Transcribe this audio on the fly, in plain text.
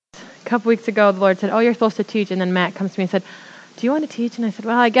couple weeks ago, the Lord said, oh, you're supposed to teach. And then Matt comes to me and said, do you want to teach? And I said,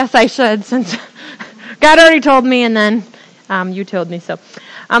 well, I guess I should since God already told me and then you told me so.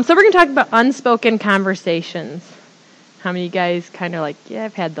 So we're going to talk about unspoken conversations. How many of you guys kind of like, yeah,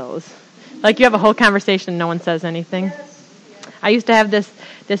 I've had those. Like you have a whole conversation and no one says anything. Yes. I used to have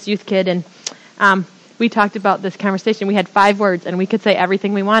this youth kid and we talked about this conversation. We had 5 words and we could say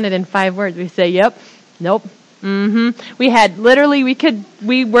everything we wanted in 5 words. We say, yep, nope, mm-hmm. We had literally,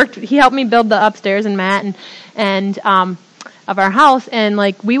 he helped me build the upstairs and Matt and of our house, and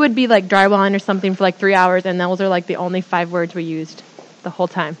like we would be like drywalling or something for like 3 hours, and those are like the only 5 words we used the whole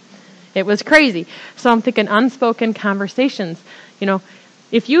time. It was crazy. So I'm thinking unspoken conversations. You know,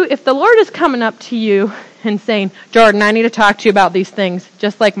 if the Lord is coming up to you and saying, Jordan, I need to talk to you about these things,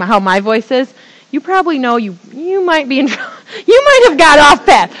 just like how my voice is, you probably know you might be in trouble. You might have got off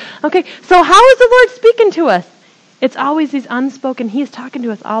path. Okay, so how is the Lord speaking to us? It's always these unspoken. He is talking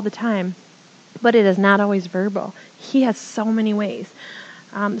to us all the time, but it is not always verbal. He has so many ways.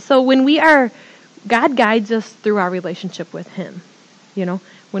 So when God guides us through our relationship with Him. You know,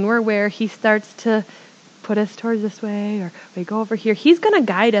 when we're aware, He starts to put us towards this way, or we go over here. He's going to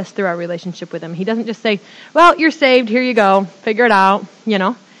guide us through our relationship with Him. He doesn't just say, well, you're saved, here you go, figure it out, you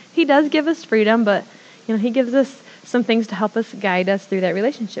know. He does give us freedom, but, you know, He gives us some things to help us guide us through that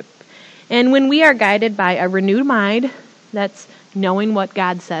relationship. And when we are guided by a renewed mind, that's knowing what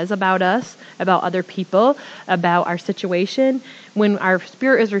God says about us, about other people, about our situation, when our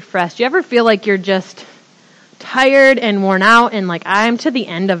spirit is refreshed, you ever feel like you're just tired and worn out and like, I'm to the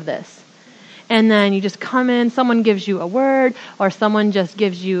end of this? And then you just come in, someone gives you a word, or someone just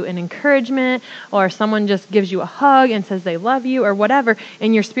gives you an encouragement, or someone just gives you a hug and says they love you, or whatever,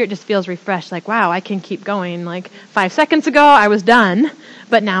 and your spirit just feels refreshed, like, wow, I can keep going. Like 5 seconds ago, I was done,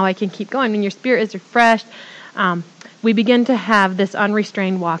 but now I can keep going. When your spirit is refreshed, we begin to have this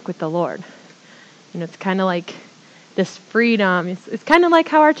unrestrained walk with the Lord. You know, it's kind of like this freedom. It's kind of like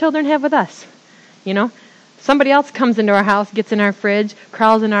how our children have with us, you know. Somebody else comes into our house, gets in our fridge,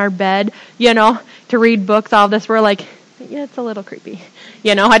 crawls in our bed, you know, to read books, all this. We're like, yeah, it's a little creepy.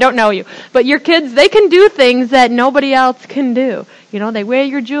 You know, I don't know you. But your kids, they can do things that nobody else can do. You know, they wear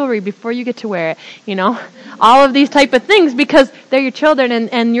your jewelry before you get to wear it. You know, all of these type of things because they're your children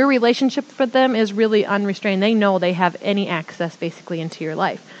and your relationship with them is really unrestrained. They know they have any access basically into your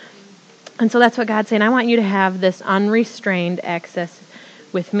life. And so that's what God's saying. I want you to have this unrestrained access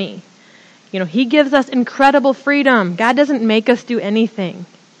with me. You know, He gives us incredible freedom. God doesn't make us do anything.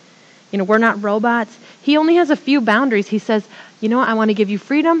 You know, we're not robots. He only has a few boundaries. He says, you know what, I want to give you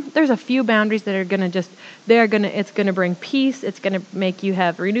freedom. There's a few boundaries that are going to it's going to bring peace. It's going to make you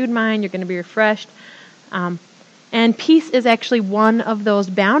have a renewed mind. You're going to be refreshed. And peace is actually one of those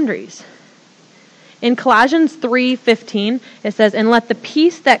boundaries. In Colossians 3:15, it says, and let the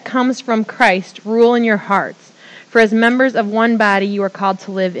peace that comes from Christ rule in your hearts. For as members of one body, you are called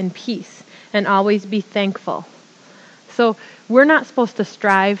to live in peace and always be thankful. So we're not supposed to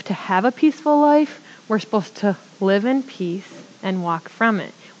strive to have a peaceful life. We're supposed to live in peace and walk from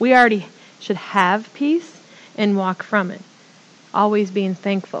it. We already should have peace and walk from it. Always being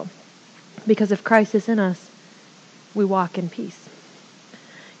thankful. Because if Christ is in us, we walk in peace.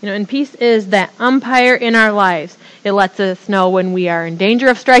 You know, and peace is that umpire in our lives. It lets us know when we are in danger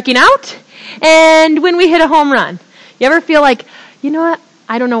of striking out and when we hit a home run. You ever feel like, you know what,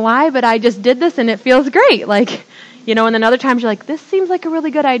 I don't know why, but I just did this and it feels great. Like, you know, and then other times you're like, this seems like a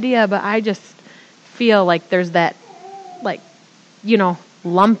really good idea, but I just feel like there's that, like, you know,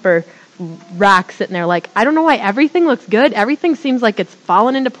 lump or rock sitting there. Like, I don't know why everything looks good. Everything seems like it's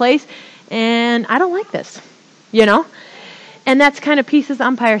fallen into place, and I don't like this, you know? And that's kind of peace's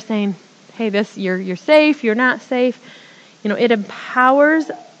umpire saying, hey, this, you're safe, you're not safe. You know, it empowers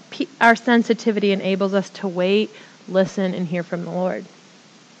our sensitivity, enables us to wait, listen, and hear from the Lord.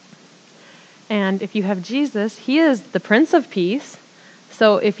 And if you have Jesus, He is the Prince of Peace.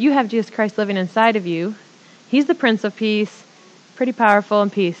 So if you have Jesus Christ living inside of you, He's the Prince of Peace, pretty powerful in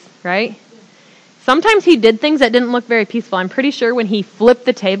peace, right? Sometimes He did things that didn't look very peaceful. I'm pretty sure when He flipped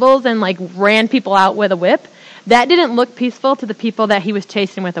the tables and like ran people out with a whip, that didn't look peaceful to the people that He was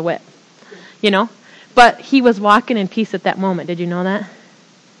chasing with a whip, you know? But He was walking in peace at that moment. Did you know that?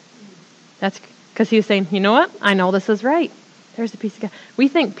 That's because He was saying, you know what? I know this is right. There's the peace of God. We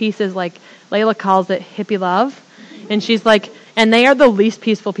think peace is like, Layla calls it hippie love. And she's like, and they are the least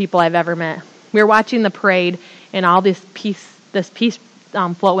peaceful people I've ever met. We were watching the parade and all this peace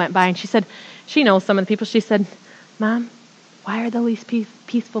float went by. And she said, she knows some of the people. She said, Mom, why are the least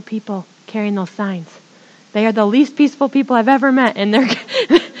peaceful people carrying those signs? They are the least peaceful people I've ever met. And they're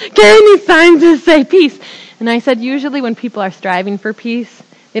carrying these signs that say peace. And I said, usually when people are striving for peace,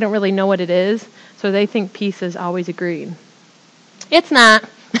 They don't really know what it is, so they think peace is always agreed. It's not.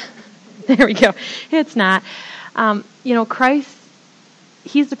 There we go. It's not. Christ,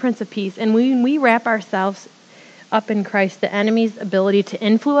 he's the Prince of Peace. And when we wrap ourselves up in Christ, the enemy's ability to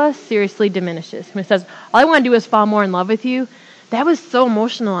influence us seriously diminishes. When it says, all I want to do is fall more in love with you, that was so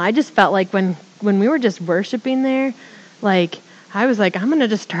emotional. I just felt like when we were just worshiping there, like, I was like, I'm going to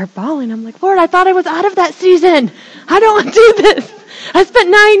just start bawling. I'm like, Lord, I thought I was out of that season. I don't want to do this. I spent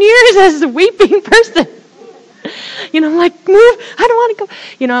 9 years as a weeping person. I'm like, move. I don't want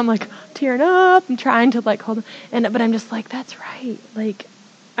to go. I'm like tearing up and trying to like hold on. But I'm just like, that's right. Like,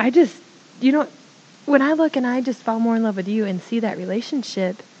 I just, when I look and I just fall more in love with you and see that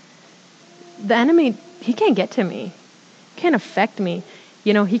relationship, the enemy, he can't get to me. He can't affect me.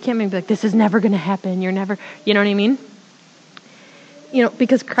 He can't make me be like, this is never going to happen. You're never, you know what I mean?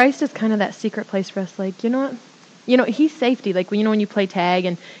 Because Christ is kind of that secret place for us. Like, he's safety. Like, when you play tag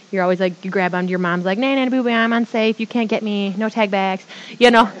and you're always like, you grab onto your mom's like, nah, boo, I'm unsafe. You can't get me. No tag bags,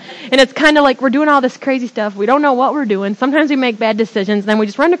 And it's kind of like we're doing all this crazy stuff. We don't know what we're doing. Sometimes we make bad decisions. And then we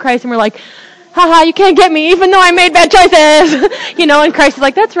just run to Christ and we're like, haha, you can't get me even though I made bad choices. And Christ is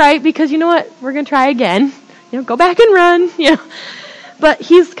like, that's right. Because you know what? We're going to try again. Go back and run. But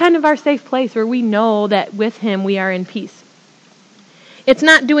he's kind of our safe place where we know that with him we are in peace. It's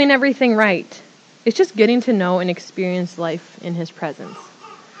not doing everything right. It's just getting to know and experience life in his presence.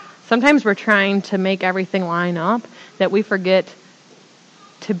 Sometimes we're trying to make everything line up that we forget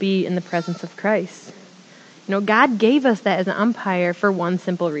to be in the presence of Christ. God gave us that as an umpire for one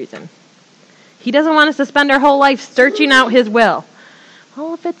simple reason. He doesn't want us to spend our whole life searching out his will.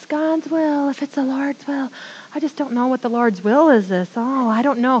 Oh, if it's God's will, if it's the Lord's will. I just don't know what the Lord's will is this. Oh, I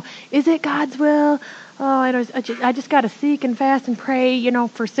don't know. Is it God's will? Oh, I just got to seek and fast and pray,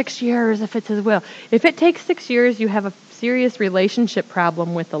 for 6 years if it's his will. If it takes 6 years, you have a serious relationship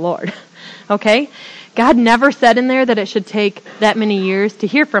problem with the Lord. Okay? God never said in there that it should take that many years to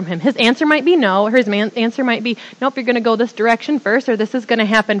hear from him. His answer might be no, or his answer might be, nope, you're going to go this direction first, or this is going to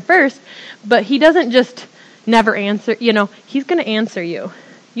happen first. But he doesn't just never answer, he's going to answer you,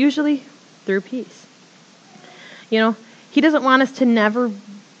 usually through peace. He doesn't want us to never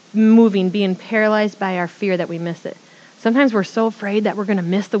being paralyzed by our fear that we miss it. Sometimes we're so afraid that we're going to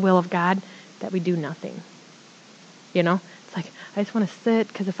miss the will of God that we do nothing. It's like, I just want to sit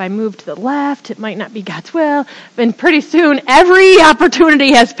because if I move to the left, it might not be God's will. And pretty soon, every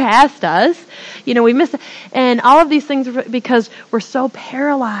opportunity has passed us. We miss it. And all of these things are because we're so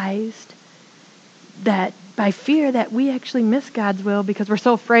paralyzed that by fear that we actually miss God's will because we're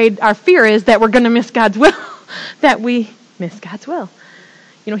so afraid. Our fear is that we're going to miss God's will, that we miss God's will.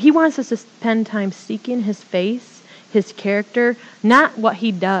 He wants us to spend time seeking his face, his character, not what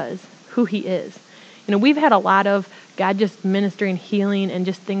he does, who he is. We've had a lot of God just ministering, healing, and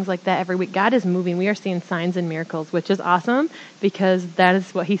just things like that every week. God is moving. We are seeing signs and miracles, which is awesome because that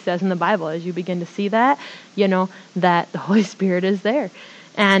is what he says in the Bible. As you begin to see that, that the Holy Spirit is there.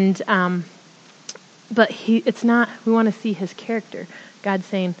 And, but it's not, we want to see his character. God's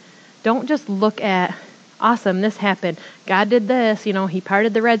saying, don't just look at, awesome, this happened. God did this, he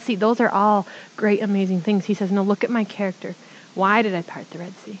parted the Red Sea. Those are all great, amazing things. He says, no, look at my character. Why did I part the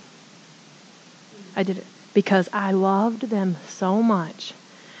Red Sea? I did it because I loved them so much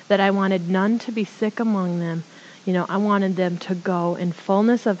that I wanted none to be sick among them. I wanted them to go in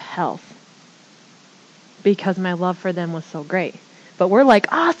fullness of health because my love for them was so great. But we're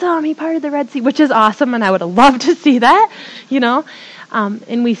like, awesome, he parted the Red Sea, which is awesome, and I would have loved to see that,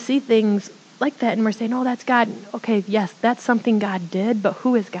 and we see things like that, and we're saying, oh, that's God. Okay, yes, that's something God did, but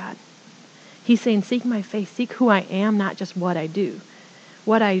who is God? He's saying, seek my face, seek who I am, not just what I do.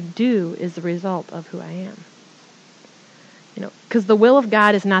 What I do is the result of who I am. Because the will of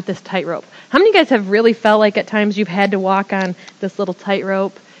God is not this tightrope. How many of you guys have really felt like at times you've had to walk on this little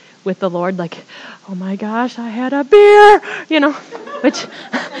tightrope with the Lord? Like, oh my gosh, I had a beer, which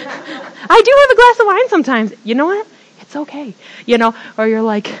I do have a glass of wine sometimes. You know what? It's okay. Or you're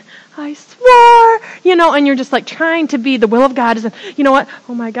like, I swore, and you're just like trying to be the will of God. Is, you know what?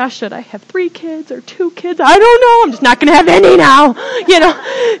 Oh my gosh, should I have 3 kids or 2 kids? I don't know. I'm just not going to have any now,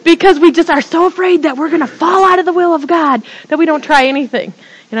 because we just are so afraid that we're going to fall out of the will of God that we don't try anything.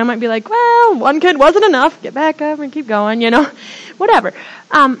 I might be like, well, 1 kid wasn't enough. Get back up and keep going, whatever.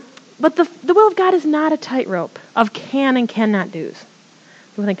 But the will of God is not a tightrope of can and cannot do's.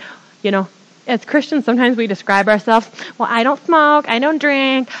 People think, as Christians, sometimes we describe ourselves, well, I don't smoke, I don't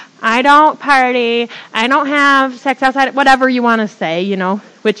drink, I don't party, I don't have sex outside, whatever you want to say,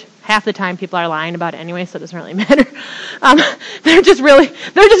 which half the time people are lying about it anyway, so it doesn't really matter. They're just really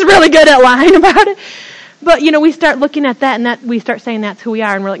good at lying about it. But, we start looking at that and that we start saying that's who we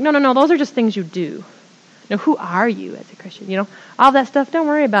are. And we're like, no, those are just things you do. No, who are you as a Christian? All that stuff, don't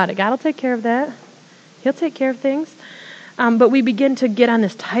worry about it. God will take care of that. He'll take care of things. But we begin to get on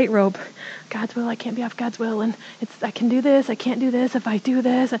this tightrope. God's will, I can't be off God's will. And I can do this, I can't do this if I do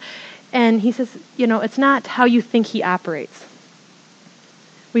this. And he says, it's not how you think he operates.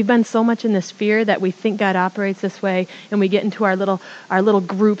 We've been so much in this fear that we think God operates this way, and we get into our little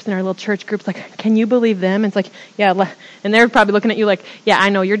groups and our little church groups like, can you believe them? And it's like, yeah, and they're probably looking at you like, yeah, I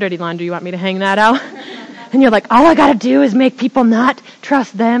know your dirty laundry. You want me to hang that out? And you're like, all I got to do is make people not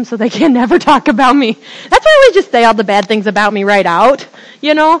trust them so they can never talk about me. That's why I always just say all the bad things about me right out.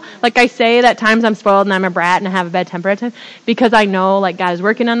 Like I say that times I'm spoiled and I'm a brat and I have a bad temper at times because I know like God is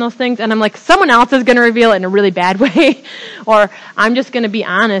working on those things, and I'm like, someone else is going to reveal it in a really bad way. Or I'm just going to be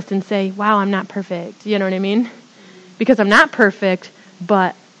honest and say, wow, I'm not perfect. You know what I mean? Because I'm not perfect,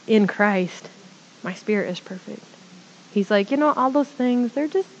 but in Christ, my spirit is perfect. He's like, all those things, they're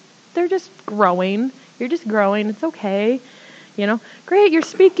just growing. You're just growing. It's okay. Great, you're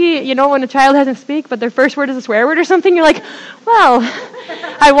speaking. When a child doesn't speak, but their first word is a swear word or something, you're like, well,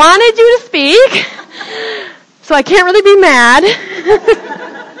 I wanted you to speak, so I can't really be mad.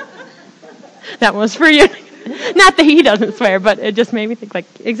 That was for you. Not that he doesn't swear, but it just made me think, like,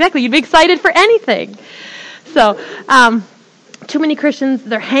 exactly, you'd be excited for anything. So, too many Christians,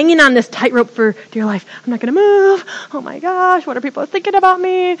 they're hanging on this tightrope for dear life. I'm not going to move. Oh my gosh, what are people thinking about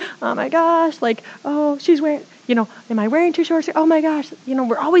me? Oh my gosh, like, oh, she's wearing, am I wearing too short? Oh my gosh,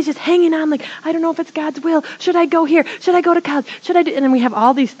 we're always just hanging on, like, I don't know if it's God's will. Should I go here? Should I go to college? Should I do? And then we have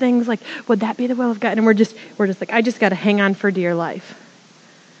all these things like, would that be the will of God? And we're just like, I just got to hang on for dear life.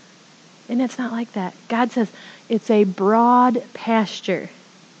 And it's not like that. God says it's a broad pasture.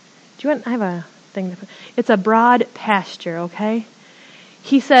 I have a thing. It's a broad pasture, okay?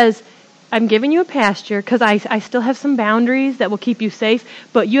 He says, I'm giving you a pasture because I still have some boundaries that will keep you safe,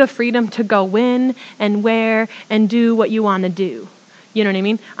 but you have freedom to go when and where and do what you want to do. You know what I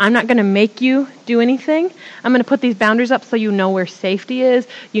mean? I'm not going to make you do anything. I'm going to put these boundaries up so you know where safety is,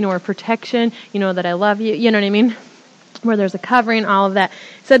 where protection, that I love you, you know what I mean? Where there's a covering, all of that.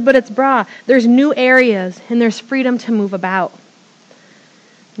 He said, but it's broad. There's new areas and there's freedom to move about.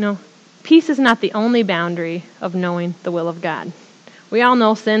 Peace is not the only boundary of knowing the will of God. We all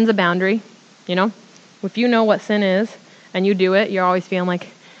know sin's a boundary, If you know what sin is and you do it, you're always feeling like,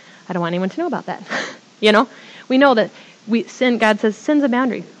 I don't want anyone to know about that. We know that God says sin's a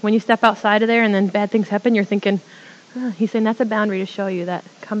boundary. When you step outside of there and then bad things happen, you're thinking, he's saying that's a boundary to show you that.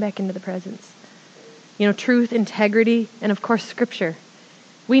 Come back into the presence. Truth, integrity, and of course Scripture.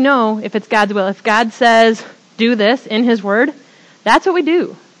 We know if it's God's will. If God says do this in His Word, that's what we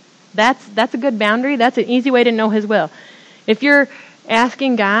do. That's a good boundary. That's an easy way to know His will. If you're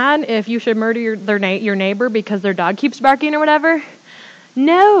asking God if you should murder your neighbor because their dog keeps barking or whatever,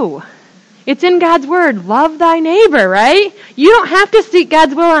 no. It's in God's Word. Love thy neighbor, right? You don't have to seek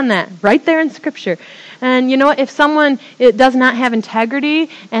God's will on that. Right there in Scripture. And you know what? If someone does not have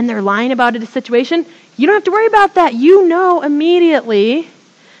integrity and they're lying about a situation, you don't have to worry about that. You know immediately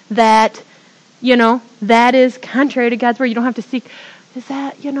that, that is contrary to God's Word. You don't have to seek, is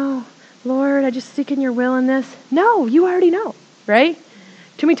that, Lord, I just seeking your will in this? No, you already know, right?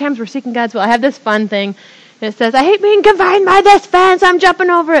 Too many times we're seeking God's will. I have this fun thing. It says, I hate being confined by this fence. I'm jumping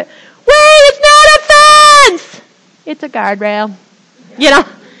over it. Wait, it's not a fence! It's a guardrail.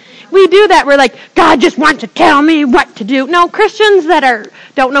 We do that. We're like, God just wants to tell me what to do. No, Christians that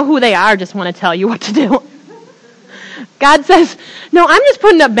don't know who they are just want to tell you what to do. God says, no, I'm just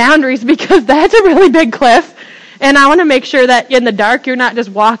putting up boundaries because that's a really big cliff. And I want to make sure that in the dark, you're not just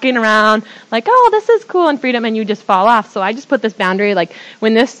walking around like, oh, this is cool and freedom, and you just fall off. So I just put this boundary, like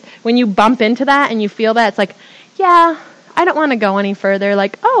when you bump into that and you feel that, it's like, yeah, I don't want to go any further.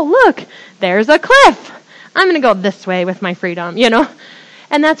 Like, oh, look, there's a cliff. I'm going to go this way with my freedom,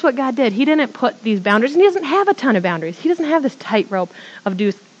 And that's what God did. He didn't put these boundaries, and He doesn't have a ton of boundaries. He doesn't have this tightrope of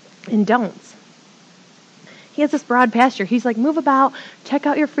do's and don'ts. He has this broad pasture. He's like, move about, check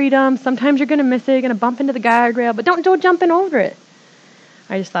out your freedom. Sometimes you're going to miss it. You're going to bump into the guardrail, but don't jump in over it.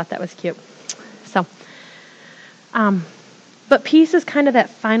 I just thought that was cute. So, but peace is kind of that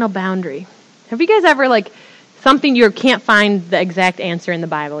final boundary. Have you guys ever, something you can't find the exact answer in the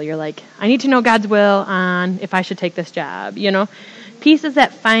Bible? You're like, I need to know God's will on if I should take this job, Peace is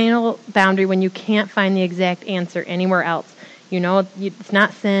that final boundary when you can't find the exact answer anywhere else. It's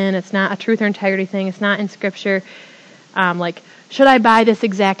not sin. It's not a truth or integrity thing. It's not in Scripture. Should I buy this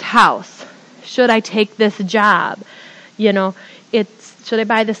exact house? Should I take this job? Should I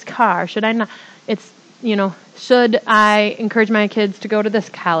buy this car? Should I not? Should I encourage my kids to go to this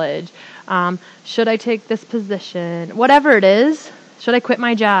college? Should I take this position? Whatever it is. Should I quit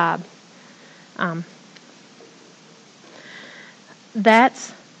my job?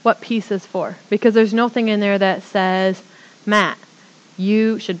 That's what peace is for. Because there's nothing in there that says, Matt,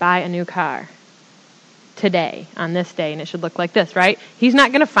 you should buy a new car today, on this day, and it should look like this, right? He's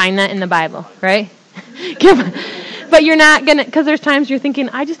not going to find that in the Bible, right? But you're not going to, because there's times you're thinking,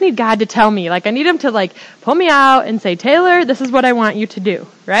 I just need God to tell me. Like, I need him to, like, pull me out and say, Taylor, this is what I want you to do,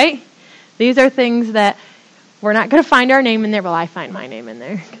 right? These are things that we're not going to find our name in there. Well, I find my name in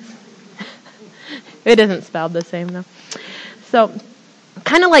there. It isn't spelled the same, though. So,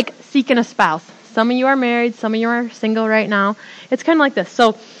 kind of like seeking a spouse. Some of you are married. Some of you are single right now. It's kind of like this.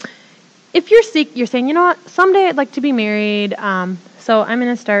 So, if you're saying, you know what, someday I'd like to be married, so I'm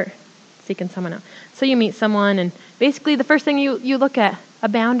going to start seeking someone out. So you meet someone, and basically the first thing you look at, a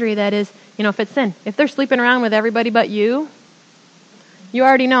boundary that is, if it's sin. If they're sleeping around with everybody but you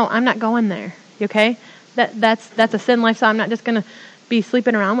already know, I'm not going there, okay? That's a sin lifestyle. I'm not just going to be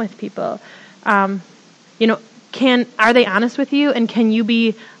sleeping around with people. Are they honest with you, and can you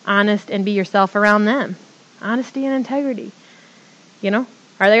be honest and be yourself around them? Honesty and integrity, Are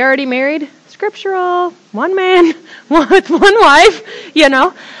they already married? Scriptural, one man with one wife,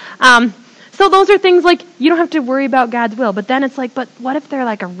 So those are things like, you don't have to worry about God's will. But then it's like, but what if they're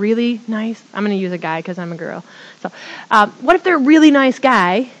like a really nice, I'm going to use a guy because I'm a girl. So what if they're a really nice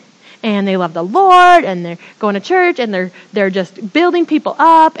guy and they love the Lord and they're going to church and they're just building people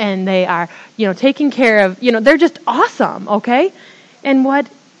up and they are, taking care of, they're just awesome, okay? And what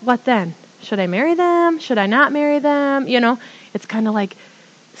then? Should I marry them? Should I not marry them? It's kind of like,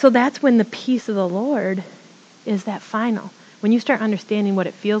 so that's when the peace of the Lord is that final. When you start understanding what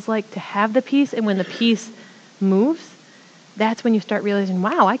it feels like to have the peace, and when the peace moves, that's when you start realizing,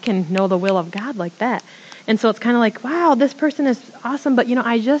 wow, I can know the will of God like that. And so it's kind of like, wow, this person is awesome, but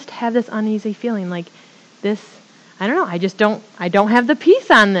I just have this uneasy feeling like this, I don't know, I don't have the peace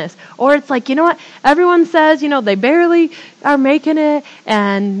on this. Or it's like, what, everyone says, they barely are making it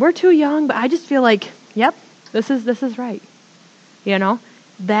and we're too young, but I just feel like, yep, this is right.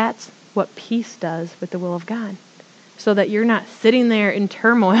 That's what peace does with the will of God. So that you're not sitting there in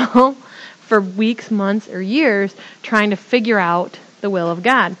turmoil for weeks, months, or years trying to figure out the will of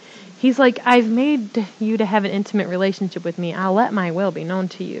God. He's like, I've made you to have an intimate relationship with me. I'll let my will be known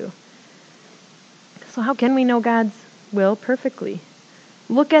to you. So how can we know God's will perfectly?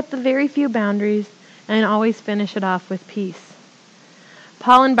 Look at the very few boundaries and always finish it off with peace.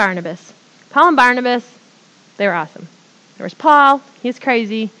 Paul and Barnabas. Paul and Barnabas, they were awesome. There was Paul. He's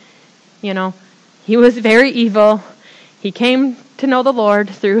crazy. He was very evil. He came to know the Lord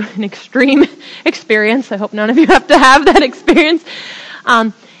through an extreme experience. I hope none of you have to have that experience.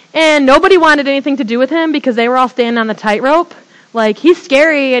 And nobody wanted anything to do with him because they were all standing on the tightrope. Like, he's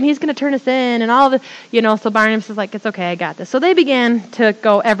scary and he's going to turn us in and all the, so Barnabas is like, it's okay, I got this. So they began to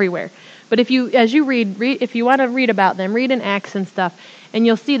go everywhere. But if you want to read about them, read in Acts and stuff, and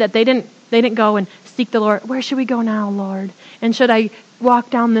you'll see that they didn't go and seek the Lord. Where should we go now, Lord? And should I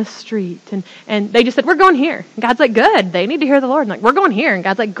walk down this street? And they just said, we're going here. And God's like, good. They need to hear the Lord. And like, we're going here. And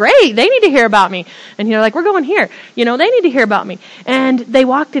God's like, great. They need to hear about me. And they're like, we're going here. They need to hear about me. And they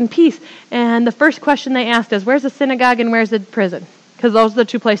walked in peace. And the first question they asked is, where's the synagogue and where's the prison? Because those are the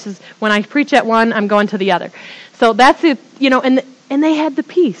two places. When I preach at one, I'm going to the other. So that's it, and they had the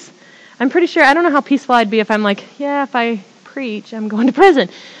peace. I'm pretty sure, I don't know how peaceful I'd be if I'm like, yeah, if I preach, I'm going to prison.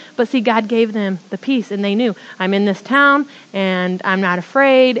 But see, God gave them the peace, and they knew, I'm in this town, and I'm not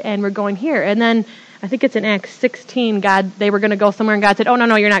afraid, and we're going here. And then, I think it's in Acts 16, they were going to go somewhere, and God said, oh,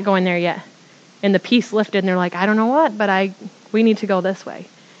 no, you're not going there yet. And the peace lifted, and they're like, I don't know what, but we need to go this way.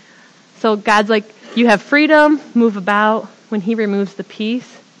 So God's like, you have freedom, move about. When he removes the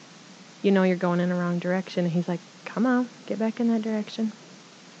peace, you're going in the wrong direction. And he's like, come on, get back in that direction.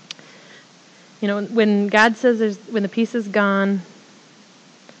 When God says when the peace is gone,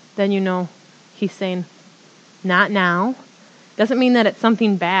 then he's saying, not now. Doesn't mean that it's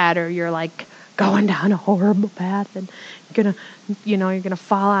something bad or you're like going down a horrible path and you're gonna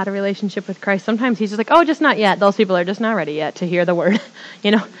fall out of relationship with Christ. Sometimes he's just like, oh, just not yet. Those people are just not ready yet to hear the word.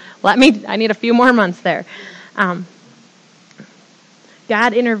 I need a few more months there.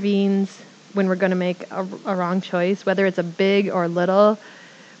 God intervenes when we're going to make a wrong choice, whether it's a big or little.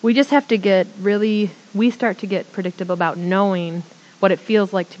 We just have to we start to get predictable about knowing what it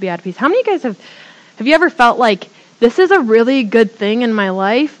feels like to be out of peace. How many of you guys have you ever felt like this is a really good thing in my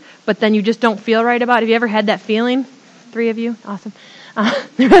life, but then you just don't feel right about it? Have you ever had that feeling? 3 of you? Awesome.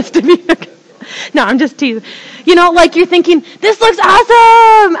 The rest of you? No, I'm just teasing. Like you're thinking, this looks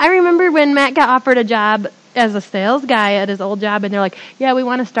awesome! I remember when Matt got offered a job as a sales guy at his old job, and they're like, yeah, we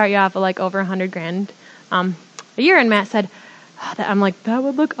want to start you off at like over $100,000 a year. And Matt said, I'm like, that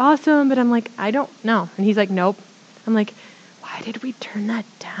would look awesome, but I'm like, I don't know. And he's like, nope. I'm like, why did we turn that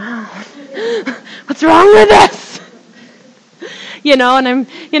down? What's wrong with us? And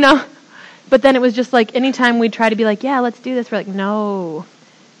but then it was just like anytime we try to be like, yeah, let's do this, we're like, no.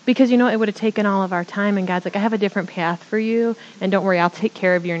 Because, it would have taken all of our time, and God's like, I have a different path for you, and don't worry, I'll take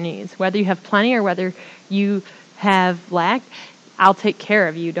care of your needs. Whether you have plenty or whether you have lack, I'll take care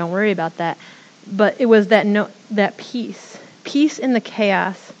of you. Don't worry about that. But it was that peace in the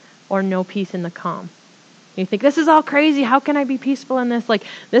chaos, or no peace in the calm. You think, this is all crazy. How can I be peaceful in this? Like,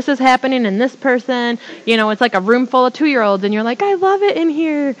 this is happening in this person. It's like a room full of 2-year-olds, and you're like, I love it in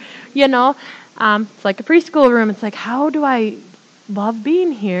here. It's like a preschool room. It's like, how do I love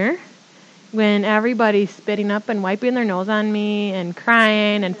being here when everybody's spitting up and wiping their nose on me and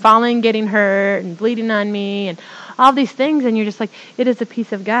crying and falling, getting hurt and bleeding on me and all these things? And you're just like, it is the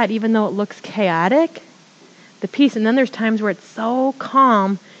peace of God, even though it looks chaotic, the peace. And then there's times where it's so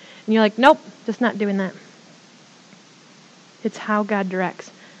calm and you're like, nope, just not doing that. It's how God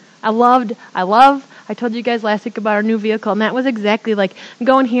directs. I told you guys last week about our new vehicle, and that was exactly like, I'm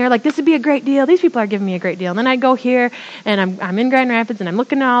going here, like, this would be a great deal. These people are giving me a great deal. And then I go here, and I'm in Grand Rapids, and I'm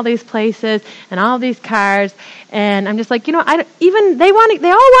looking at all these places and all these cars, and I'm just like, they all want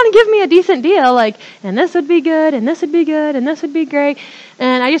to give me a decent deal, like, and this would be good, and this would be good, and this would be great.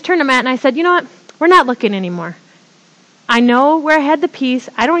 And I just turned to Matt and I said, you know what? We're not looking anymore. I know where I had the peace.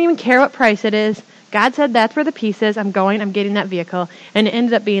 I don't even care what price it is. God said that's where the peace is. I'm getting that vehicle. And it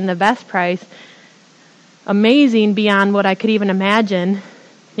ended up being the best price. Amazing beyond what I could even imagine,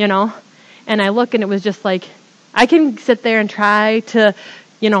 And I look and it was just like, I can sit there and try to,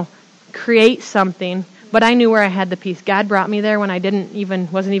 create something, but I knew where I had the peace. God brought me there when I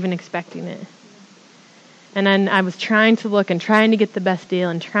wasn't even expecting it. And then I was trying to look and trying to get the best deal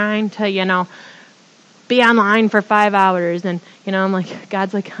and trying to, be online for 5 hours. And, I'm like,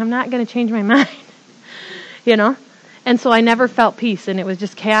 God's like, I'm not going to change my mind. And so I never felt peace, and it was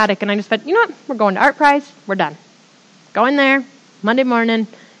just chaotic. And I just said, you know what? We're going to Art Price. We're done. Going there Monday morning.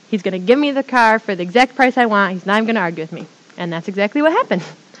 He's going to give me the car for the exact price I want. He's not even going to argue with me. And that's exactly what happened.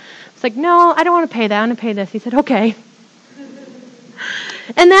 It's like, no, I don't want to pay that. I want to pay this. He said, okay.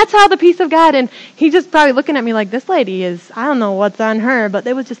 And that's how the peace of God. And he just probably looking at me like, this lady I don't know what's on her, but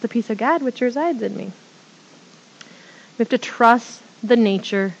it was just the peace of God which resides in me. We have to trust the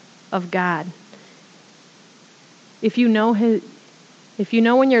nature of God. If you know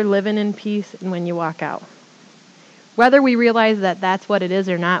when you're living in peace and when you walk out, whether we realize that that's what it is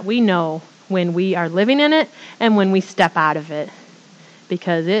or not, we know when we are living in it and when we step out of it,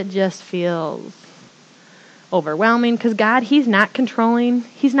 because it just feels overwhelming. Because God, He's not controlling.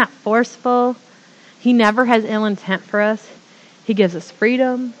 He's not forceful. He never has ill intent for us. He gives us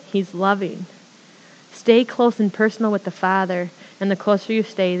freedom. He's loving. Stay close and personal with the Father, and the closer you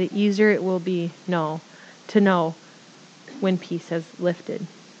stay, the easier it will be to know when peace has lifted.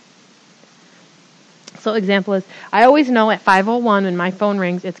 So example is, I always know at 5:01 when my phone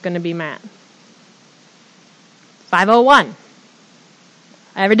rings, it's going to be Matt. 5:01.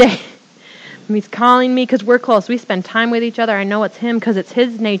 Every day. He's calling me because we're close. We spend time with each other. I know it's him because it's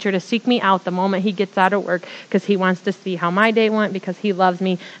his nature to seek me out the moment he gets out of work, because he wants to see how my day went, because he loves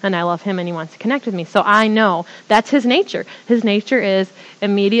me and I love him and he wants to connect with me. So I know that's his nature. His nature is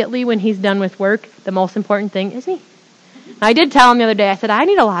immediately when he's done with work, the most important thing is me. I did tell him the other day, I said, I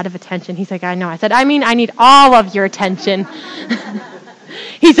need a lot of attention. He's like, I know. I said, I need all of your attention.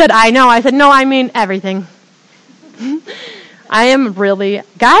 He said, I know. I said, no, I mean everything. I am really,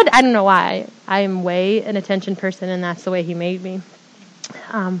 God, I don't know why. I am way an attention person, and that's the way He made me.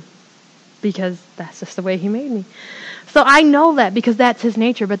 Because that's just the way He made me. So I know that because that's His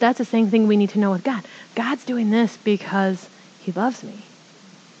nature, but that's the same thing we need to know with God. God's doing this because He loves me.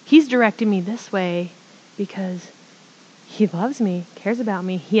 He's directing me this way because He loves me, cares about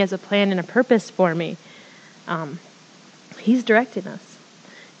me. He has a plan and a purpose for me. He's directing us.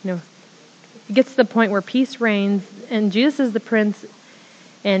 It gets to the point where peace reigns, and Jesus is the Prince,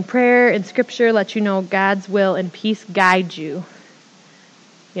 and prayer and Scripture let you know God's will, and peace guides you.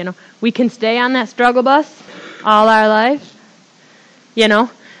 We can stay on that struggle bus all our life. You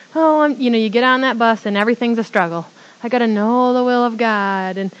get on that bus and everything's a struggle. I got to know the will of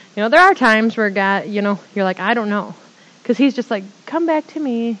God. And, there are times where God, you're like, I don't know. Because He's just like, come back to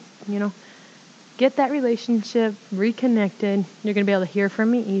me, get that relationship reconnected. You're going to be able to hear from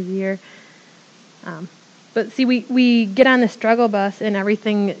me easier. But see, we get on the struggle bus and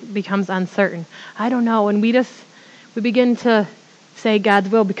everything becomes uncertain. I don't know. And we begin to say God's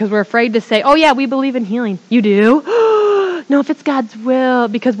will because we're afraid to say, oh yeah, we believe in healing. You do? No, if it's God's will,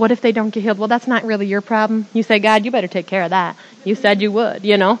 because what if they don't get healed? Well, that's not really your problem. You say, God, you better take care of that. You said you would,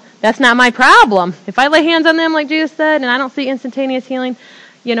 That's not my problem. If I lay hands on them like Jesus said and I don't see instantaneous healing,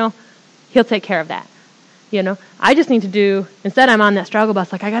 He'll take care of that. I just need to do, instead I'm on that struggle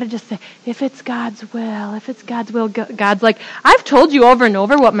bus, I got to just say, if it's God's will, God's like, I've told you over and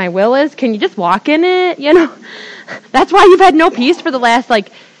over what my will is. Can you just walk in it? That's why you've had no peace for the last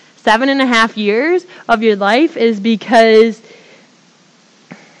 7.5 years of your life, is because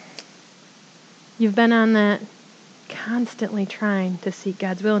you've been on that constantly trying to seek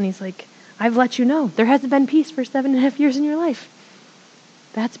God's will. And He's like, I've let you know there hasn't been peace for 7.5 years in your life.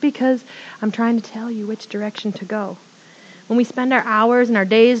 That's because I'm trying to tell you which direction to go. When we spend our hours and our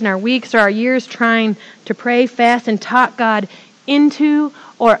days and our weeks or our years trying to pray, fast, and talk God into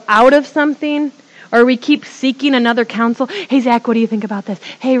or out of something, or we keep seeking another counsel. Hey, Zach, what do you think about this?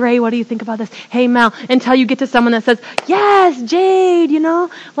 Hey, Ray, what do you think about this? Hey, Mel, until you get to someone that says, yes, Jade,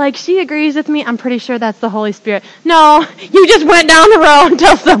 she agrees with me. I'm pretty sure that's the Holy Spirit. No, you just went down the road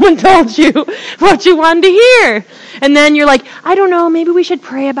until someone told you what you wanted to hear. And then you're like, I don't know, maybe we should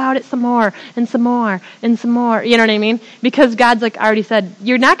pray about it some more and some more and some more. You know what I mean? Because God's already said,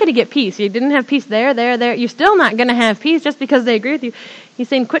 you're not going to get peace. You didn't have peace there. You're still not going to have peace just because they agree with you. He's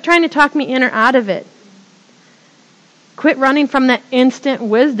saying, quit trying to talk me in or out of it. Quit running from that instant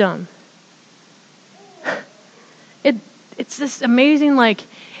wisdom. It's this amazing,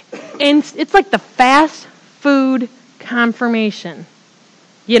 it's like the fast food confirmation.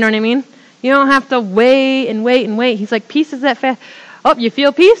 You know what I mean? You don't have to wait and wait and wait. He's like, peace is that fast. Oh, you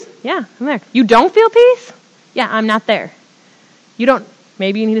feel peace? Yeah, I'm there. You don't feel peace? Yeah, I'm not there.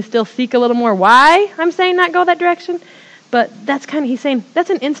 Maybe you need to still seek a little more why I'm saying not go that direction. But he's saying, that's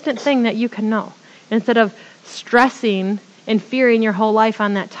an instant thing that you can know. Instead of stressing and fearing your whole life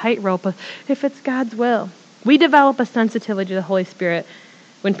on that tightrope of, if it's God's will. We develop a sensitivity to the Holy Spirit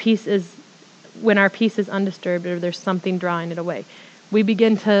when our peace is undisturbed or there's something drawing it away. We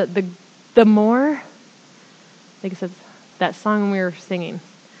begin to, the more, like I said, that song we were singing,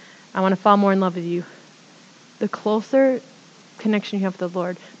 I want to fall more in love with you. The closer connection you have with the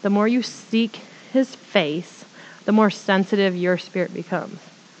Lord, the more you seek His face, the more sensitive your spirit becomes.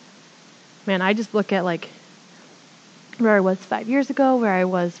 Man, I just look at where I was 5 years ago, where I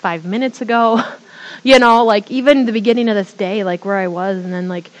was 5 minutes ago, even the beginning of this day, where I was, and then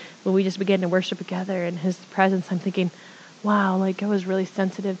when we just began to worship together in His presence, I'm thinking, wow, I was really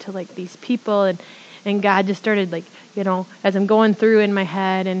sensitive to these people, and God just started as I'm going through in my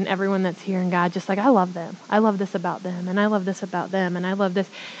head and everyone that's here, and God just I love them. I love this about them, and I love this about them, and I love this.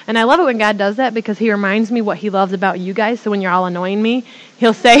 And I love it when God does that because He reminds me what He loves about you guys. So when you're all annoying me,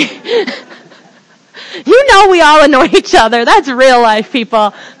 He'll say, we all annoy each other. That's real life,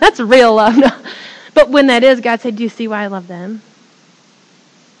 people. That's real love. No. But when that is, God said, do you see why I love them?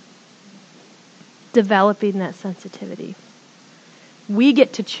 Developing that sensitivity. We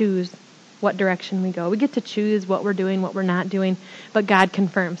get to choose what direction we go. We get to choose what we're doing, what we're not doing, but God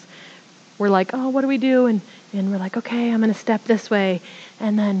confirms. We're like, oh, what do we do? And we're like, okay, I'm going to step this way.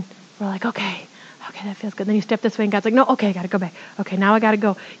 And then we're like, okay, that feels good. Then you step this way, and God's like, no, okay, I got to go back. Okay, now I got to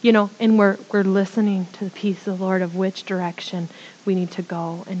go. And we're listening to the peace of the Lord of which direction we need to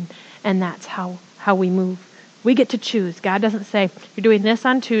go. And that's how we move. We get to choose. God doesn't say, you're doing this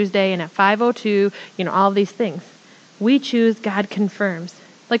on Tuesday and at 5:02, all of these things. We choose, God confirms.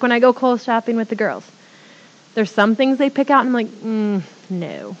 Like when I go clothes shopping with the girls, there's some things they pick out, and I'm like,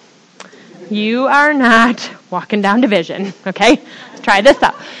 no. You are not walking down Division, okay? Let's try this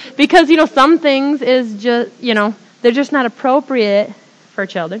out. Because, some things is just, they're just not appropriate for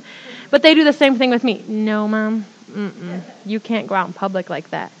children. But they do the same thing with me. No, Mom, you can't go out in public like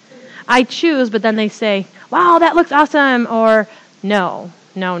that. I choose, but then they say, wow, that looks awesome, or no.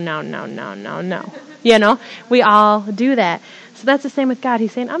 We all do that. So that's the same with God.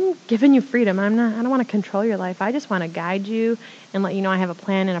 He's saying, I'm giving you freedom. I don't want to control your life. I just want to guide you and let you know I have a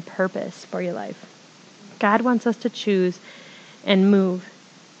plan and a purpose for your life. God wants us to choose and move.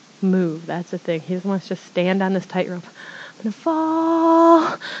 Move. That's the thing. He doesn't want us to just stand on this tightrope. I'm going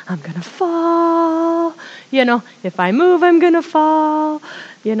to fall. If I move, I'm going to fall.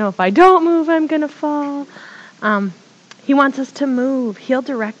 If I don't move, I'm going to fall. He wants us to move. He'll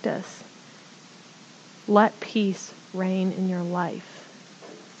direct us. Let peace reign in your life.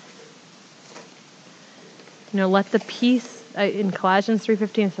 Let the peace, in Colossians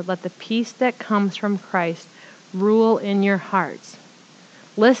 3:15 it said, let the peace that comes from Christ rule in your hearts.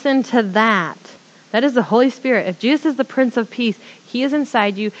 Listen to that. That is the Holy Spirit. If Jesus is the Prince of Peace, He is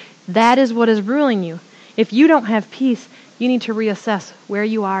inside you. That is what is ruling you. If you don't have peace, You need to reassess where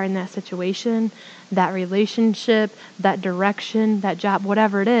you are in that situation, that relationship, that direction, that job,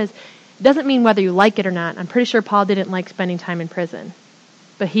 whatever it is. It doesn't mean whether you like it or not. I'm pretty sure Paul didn't like spending time in prison,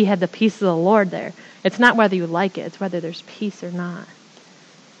 but he had the peace of the Lord there. It's not whether you like it, it's whether there's peace or not.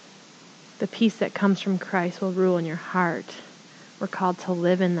 The peace that comes from Christ will rule in your heart. We're called to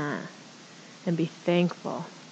live in that and be thankful.